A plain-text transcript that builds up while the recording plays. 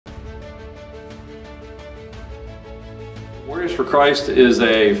Warriors for Christ is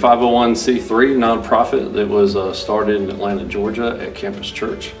a 501c3 nonprofit that was started in Atlanta, Georgia at Campus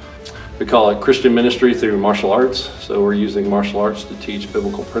Church. We call it Christian ministry through martial arts, so we're using martial arts to teach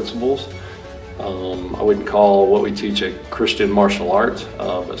biblical principles. I wouldn't call what we teach a Christian martial art,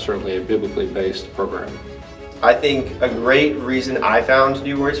 but certainly a biblically based program. I think a great reason I found to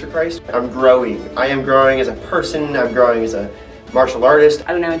do Warriors for Christ, I'm growing. I am growing as a person, I'm growing as a martial artist.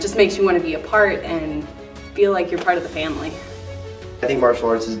 I don't know, it just makes you want to be a part and feel like you're part of the family. I think martial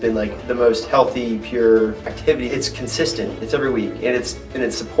arts has been like the most healthy, pure activity. It's consistent, it's every week, and it's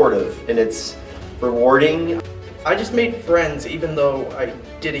supportive, and it's rewarding. I just made friends even though I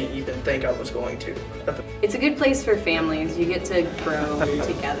didn't even think I was going to. It's a good place for families. You get to grow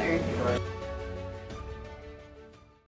together.